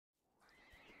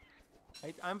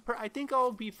I think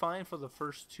I'll be fine for the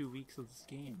first 2 weeks of this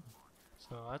game,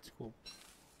 so that's cool.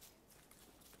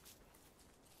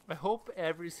 I hope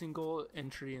every single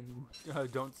entry in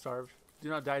Don't Starve, Do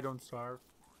Not Die, Don't Starve,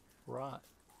 rot.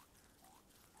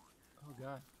 Oh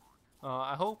god.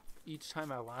 I hope each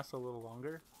time I last a little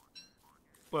longer.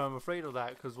 But I'm afraid of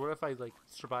that, because what if I like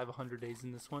survive 100 days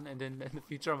in this one, and then in the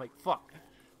future I'm like, fuck.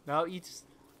 Now each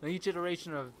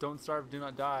iteration of Don't Starve, Do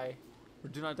Not Die, or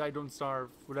Do Not Die, Don't Starve,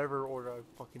 whatever order I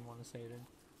fucking want to say it in,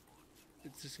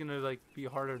 it's just gonna like be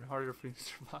harder and harder for me to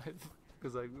survive.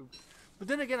 Because like, but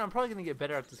then again, I'm probably gonna get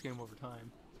better at this game over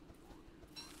time.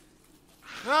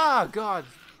 Ah, god,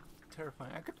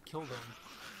 terrifying. I could kill them.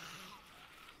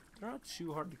 They're not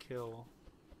too hard to kill.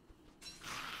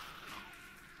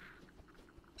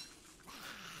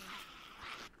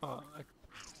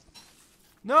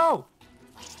 No!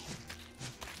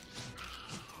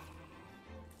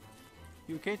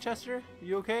 You okay, Chester?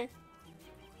 You okay?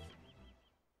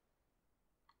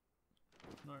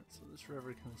 Alright, so this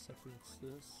river kind of separates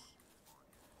this.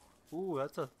 Ooh,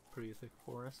 that's a pretty thick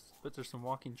forest. But there's some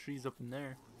walking trees up in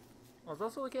there. I was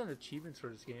also looking at achievements for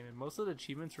this game, and most of the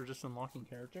achievements were just unlocking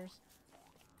characters.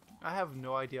 I have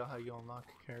no idea how you unlock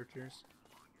characters.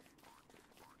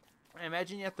 I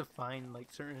imagine you have to find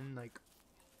like certain like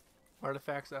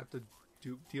artifacts that have to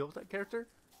deal with that character.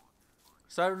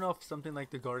 So I don't know if something like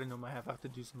the garden gnome might have to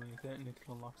do something like that and it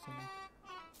can unlock something.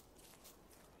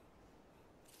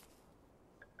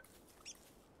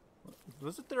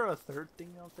 Wasn't there a third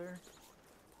thing out there?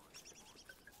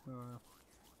 I don't know.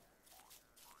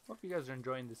 Hope you guys are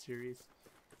enjoying the series.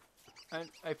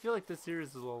 I feel like this series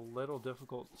is a little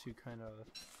difficult to kind of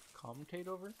commentate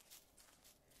over.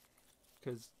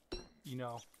 Because, you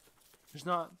know, there's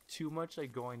not too much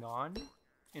like going on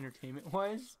entertainment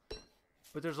wise,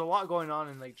 but there's a lot going on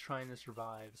in like trying to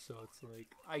survive, so it's like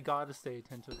I gotta stay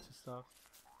attentive to stuff.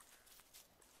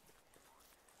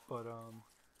 But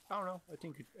I don't know, I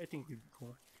think it'd be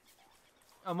cool.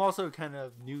 I'm also kind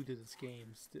of new to this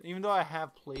game, even though I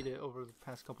have played it over the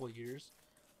past couple of years.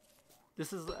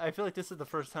 I feel like this is the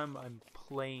first time I'm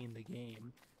playing the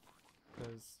game,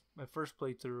 because my first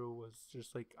playthrough was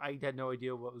just like I had no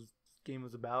idea what this game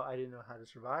was about. I didn't know how to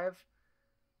survive.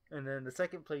 And then the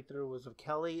second playthrough was of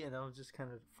Kelly, and I was just kind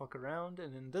of fuck around.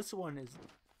 And then this one is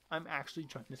I'm actually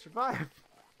trying to survive.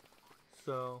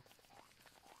 So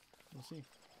we'll see.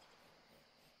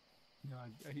 No,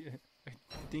 I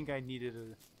think I needed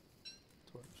a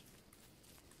torch.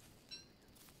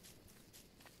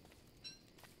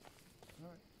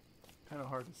 Alright. Kind of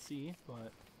hard to see,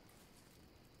 but...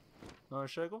 No,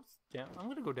 should I go down? I'm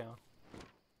gonna go down.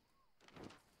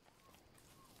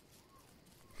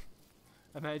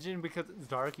 Imagine because it's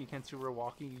dark, you can't see where we're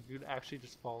walking, you could actually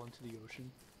just fall into the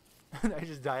ocean. And I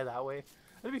just die that way.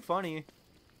 That'd be funny.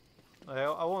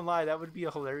 I won't lie, that would be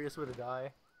a hilarious way to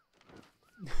die.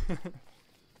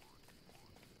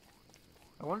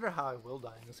 I wonder how I will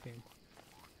die in this game.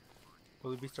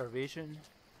 Will it be starvation?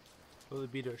 Will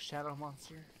it be to a shadow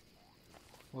monster?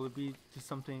 Will it be to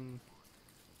something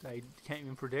that I can't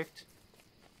even predict?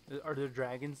 Are there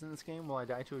dragons in this game? Will I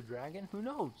die to a dragon? Who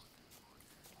knows?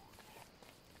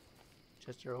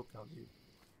 Chester, I hope that was you.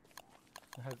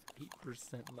 I have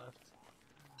 8% left.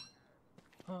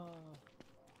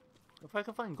 If I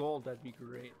could find gold, that'd be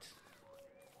great.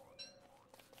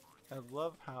 I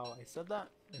love how I said that,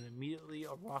 and immediately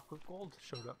a rock with gold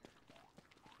showed up.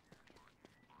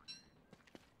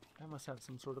 I must have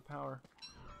some sort of power.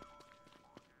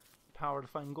 Power to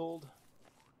find gold.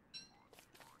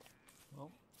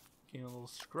 Well, getting a little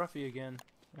scruffy again.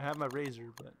 I have my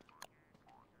razor, but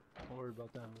I'll worry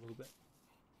about that in a little bit.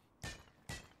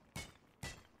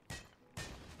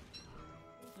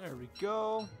 There we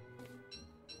go.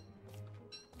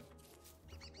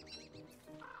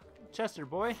 Chester,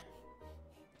 boy.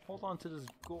 Hold on to this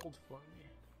gold for me.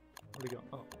 Where'd it go?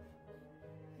 Oh.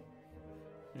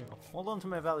 There you go. Hold on to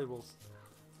my valuables.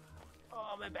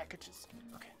 Oh, my back itches.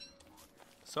 Okay.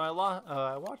 So I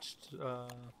watched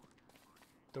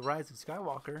The Rise of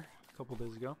Skywalker a couple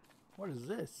days ago. What is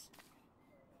this?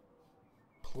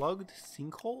 Plugged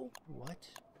sinkhole? What?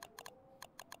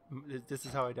 This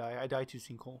is how I die. I die to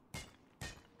sinkhole.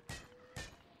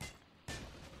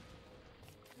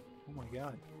 Oh my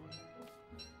god.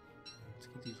 Let's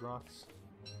get these rocks.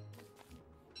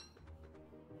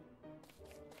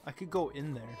 I could go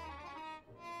in there.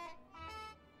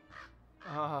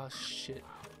 Ah, shit.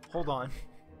 Hold on.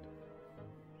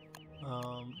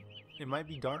 It might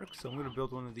be dark, so I'm gonna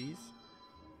build one of these.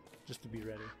 Just to be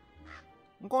ready.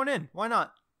 I'm going in! Why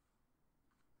not?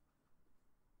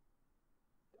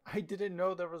 I didn't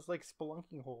know there was like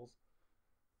spelunking holes.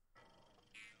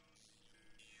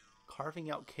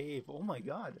 Carving out cave. Oh my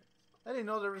god. I didn't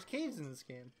know there was caves in this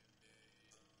game.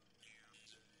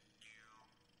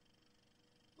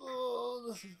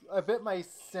 Oh, I bet my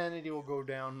sanity will go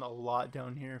down a lot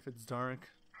down here if it's dark.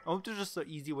 I hope there's just an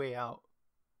easy way out.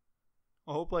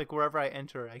 I hope like wherever I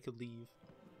enter I could leave.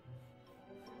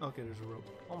 Okay, there's a rope.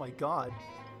 Oh my god.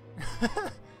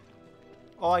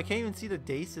 Oh, I can't even see the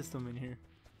day system in here.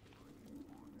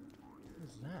 What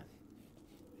is that?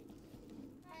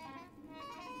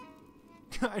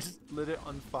 I just lit it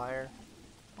on fire.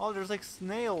 Oh, there's like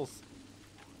snails.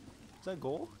 Is that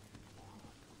gold?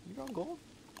 You got gold?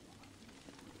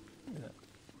 Look at that.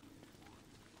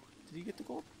 Did he get the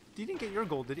gold? He didn't get your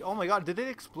gold, did he? Oh my god, did it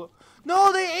explode?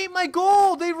 No, they ate my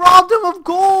gold! They robbed him of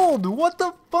gold! What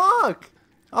the fuck?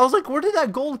 I was like, where did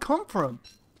that gold come from?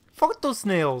 Fuck those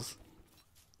snails.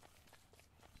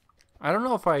 I don't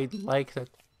know if I like that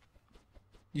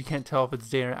you can't tell if it's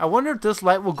day or night. I wonder if this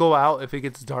light will go out if it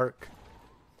gets dark.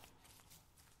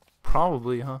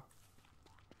 Probably, huh?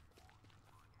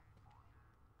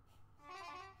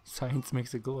 Science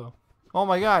makes it glow. Oh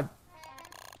my god!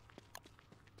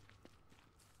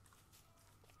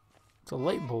 It's a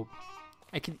light bulb.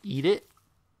 I can eat it?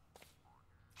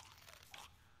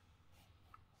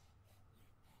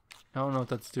 I don't know if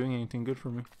that's doing anything good for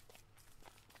me.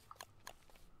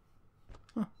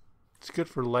 Huh. It's good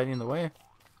for lighting the way.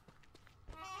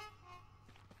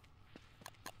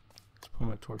 Let's put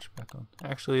my torch back on.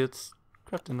 Actually, it's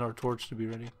craft another torch to be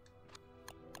ready.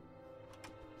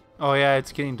 Oh yeah,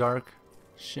 it's getting dark.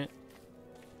 Shit.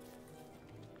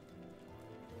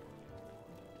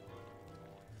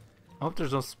 I hope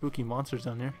there's no spooky monsters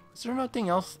down there. Is there nothing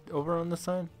else over on this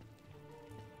side?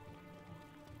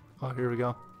 Oh, here we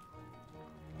go.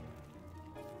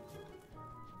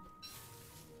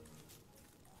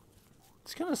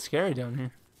 It's kind of scary down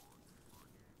here.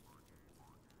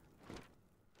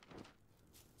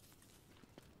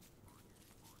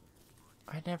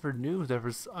 I never knew there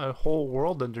was a whole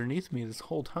world underneath me this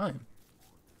whole time.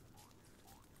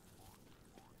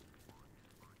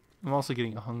 I'm also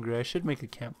getting hungry. I should make a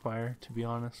campfire, to be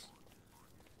honest.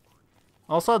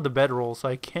 I also have the bedroll, so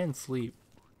I can sleep.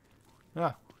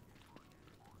 Yeah.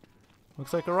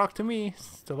 Looks like a rock to me.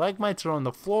 Stalagmites are on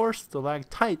the floor.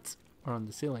 Stalactites are on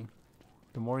the ceiling.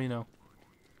 The more you know.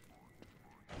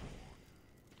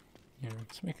 Here,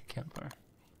 let's make a campfire.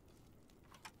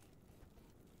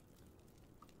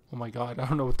 Oh my god, I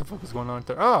don't know what the fuck is going on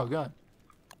there. Oh god.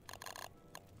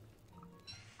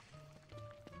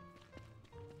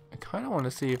 I kind of want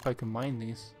to see if I can mine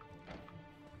these.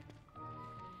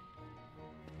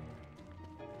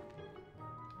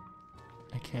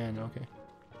 I can, okay.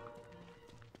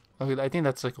 Okay, I think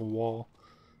that's like a wall.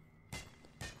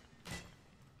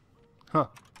 Huh.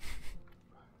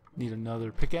 Need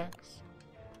another pickaxe.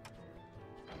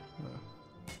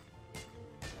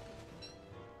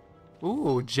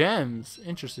 Ooh, gems.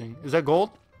 Interesting. Is that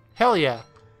gold? Hell yeah.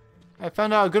 I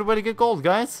found out a good way to get gold,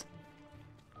 guys.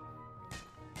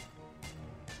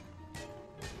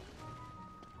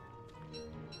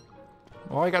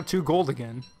 Oh, I got 2 gold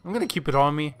again. I'm gonna keep it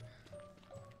on me.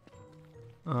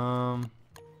 I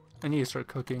need to start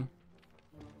cooking.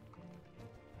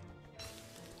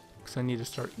 Because I need to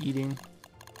start eating.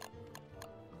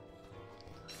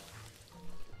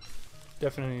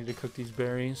 Definitely need to cook these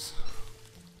berries.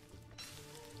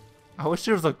 I wish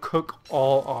there was a cook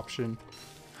all option.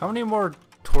 How many more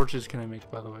torches can I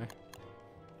make, by the way?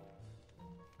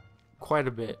 Quite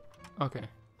a bit. Okay.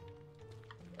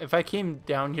 If I came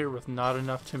down here with not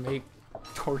enough to make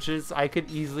torches, I could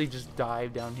easily just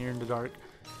dive down here in the dark.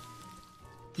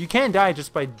 You can die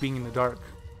just by being in the dark.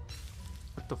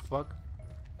 What the fuck?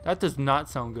 That does not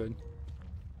sound good.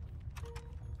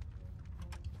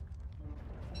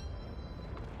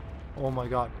 Oh my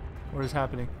god. What is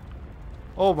happening?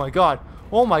 Oh my god.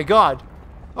 Oh my god.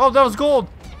 Oh, that was gold.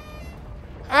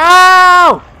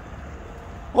 Ow!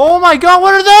 Oh my god,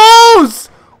 what are those?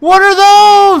 What are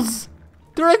those?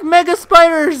 They're like mega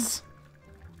spiders.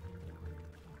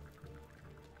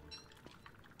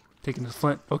 Taking this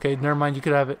flint. Okay, never mind, you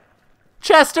could have it.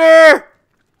 Chester!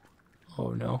 Oh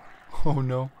no. Oh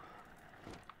no.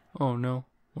 Oh no.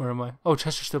 Where am I? Oh,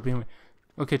 Chester's still behind me.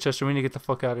 Okay, Chester, we need to get the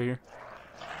fuck out of here.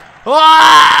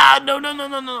 Ah! No, no, no,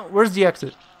 no, no. Where's the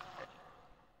exit?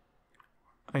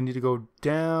 I need to go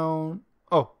down.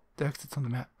 Oh, the exit's on the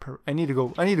map. I need to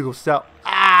go south.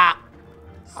 Ah!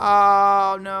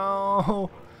 Oh no.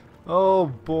 Oh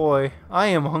boy. I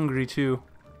am hungry too.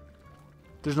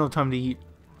 There's no time to eat.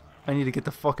 I need to get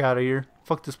the fuck out of here.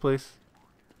 Fuck this place.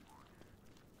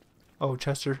 Oh,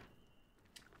 Chester.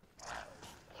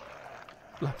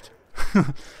 Left.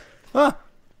 Ah!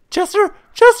 Chester!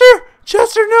 Chester!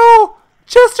 Chester, no!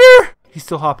 Chester! He's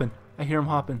still hopping. I hear him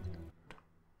hopping.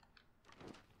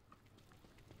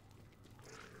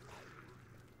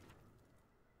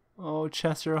 Oh,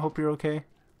 Chester, I hope you're okay.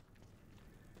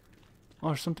 Oh,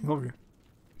 there's something over here.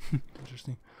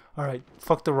 Interesting. Alright,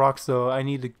 fuck the rocks though. I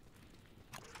need to...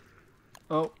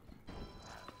 Oh.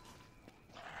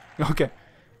 Okay.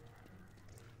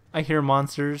 I hear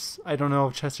monsters. I don't know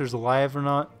if Chester's alive or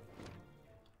not.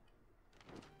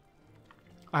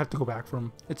 I have to go back for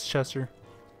him. It's Chester.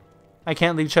 I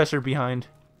can't leave Chester behind.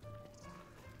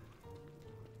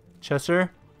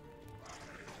 Chester?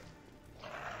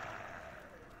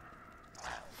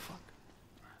 Fuck.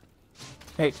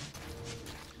 Hey.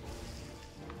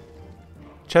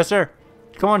 Chester!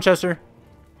 Come on, Chester!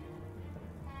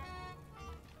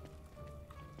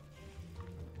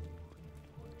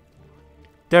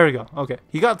 There we go. Okay.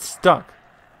 He got stuck.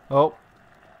 Oh.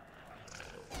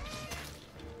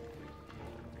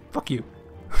 Fuck you.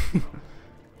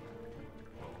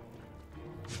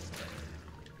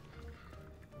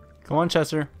 Come on,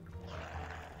 Chester.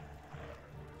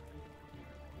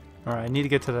 Alright, I need to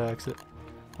get to the exit.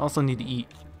 I also need to eat.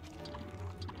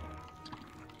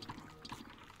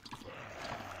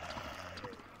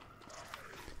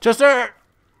 Chester!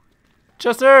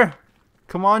 Chester!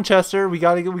 Come on, Chester. We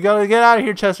gotta get out of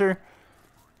here, Chester.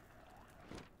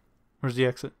 Where's the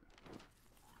exit?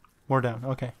 More down.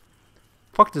 Okay.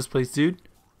 Fuck this place, dude.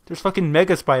 There's fucking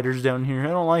mega spiders down here. I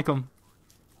don't like them.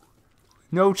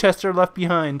 No Chester left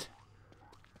behind.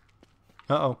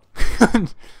 Uh-oh.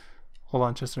 Hold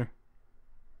on, Chester.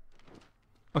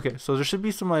 Okay, so there should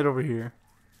be some light over here.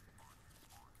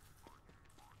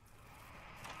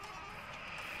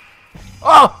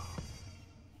 Oh!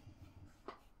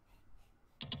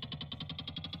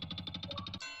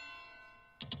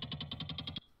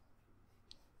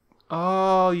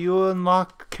 Oh, you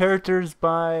unlock characters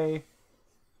by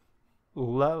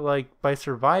by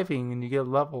surviving, and you get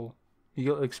level,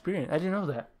 you get experience. I didn't know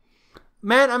that.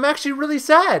 Man, I'm actually really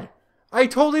sad. I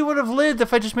totally would have lived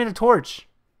if I just made a torch.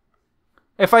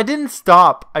 If I didn't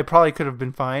stop, I probably could have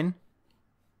been fine.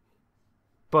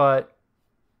 But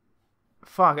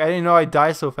fuck, I didn't know I'd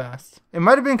die so fast. It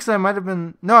might have been because I might have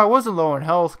been... No, I wasn't low on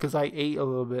health because I ate a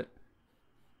little bit.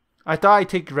 I thought I'd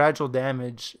take gradual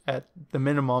damage at the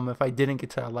minimum if I didn't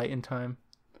get to that light in time.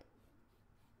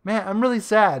 Man, I'm really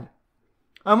sad.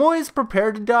 I'm always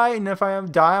prepared to die, and if I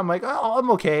die, I'm like, oh, I'm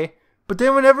okay. But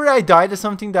then whenever I die to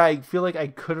something that I feel like I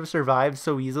could have survived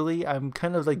so easily, I'm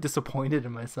kind of like disappointed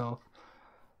in myself.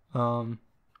 Yeah.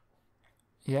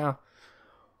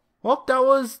 Well, that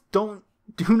was do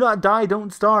not die,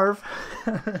 don't starve.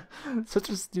 Such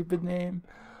a stupid name.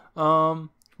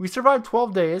 We survived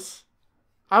 12 days.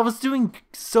 I was doing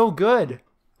so good.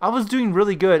 I was doing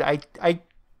really good. I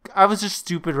was just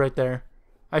stupid right there.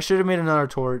 I should have made another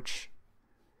torch.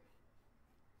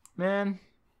 Man.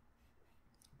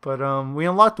 But we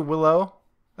unlocked Willow.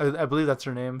 I believe that's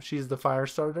her name. She's the fire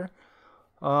starter.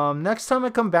 Next time I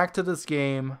come back to this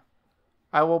game,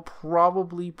 I will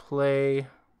probably play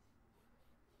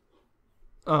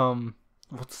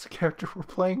what's the character we're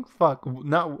playing? Fuck.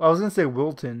 Not I was going to say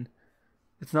Wilton.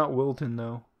 It's not Wilton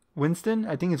though. Winston?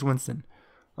 I think it's Winston.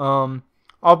 I'll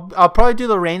probably do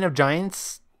the Reign of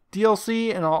Giants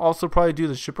DLC, and I'll also probably do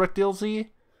the Shipwreck DLC.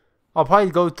 I'll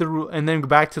probably go through and then go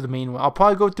back to the main one. I'll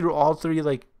probably go through all three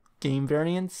like game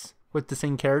variants with the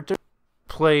same character.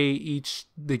 Play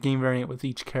the game variant with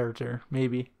each character,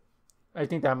 maybe. I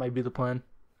think that might be the plan.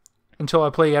 Until I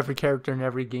play every character in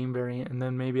every game variant, and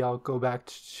then maybe I'll go back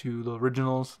to the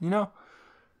originals, you know?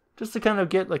 Just to kind of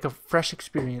get like a fresh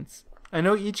experience. I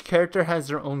know each character has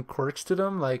their own quirks to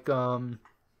them. Like,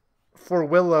 for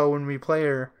Willow, when we play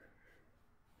her,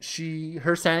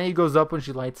 her sanity goes up when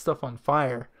she lights stuff on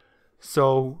fire.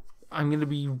 So I'm going to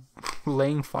be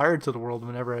laying fire to the world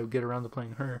whenever I get around to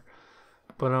playing her.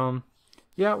 But,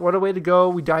 yeah, what a way to go.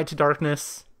 We died to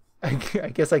darkness. I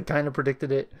guess I kind of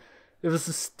predicted it. It was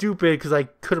stupid because I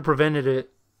could have prevented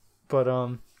it. But,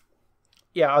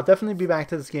 yeah, I'll definitely be back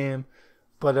to this game.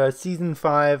 But, Season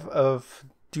 5 of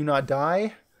Do Not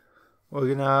Die,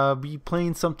 we're gonna be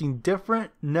playing something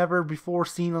different, never before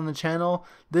seen on the channel.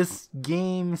 This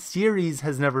game series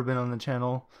has never been on the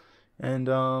channel, and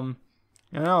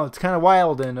you know, it's kind of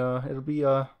wild, and it'll be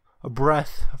a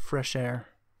breath of fresh air.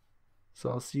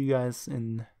 So I'll see you guys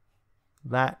in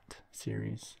that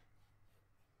series.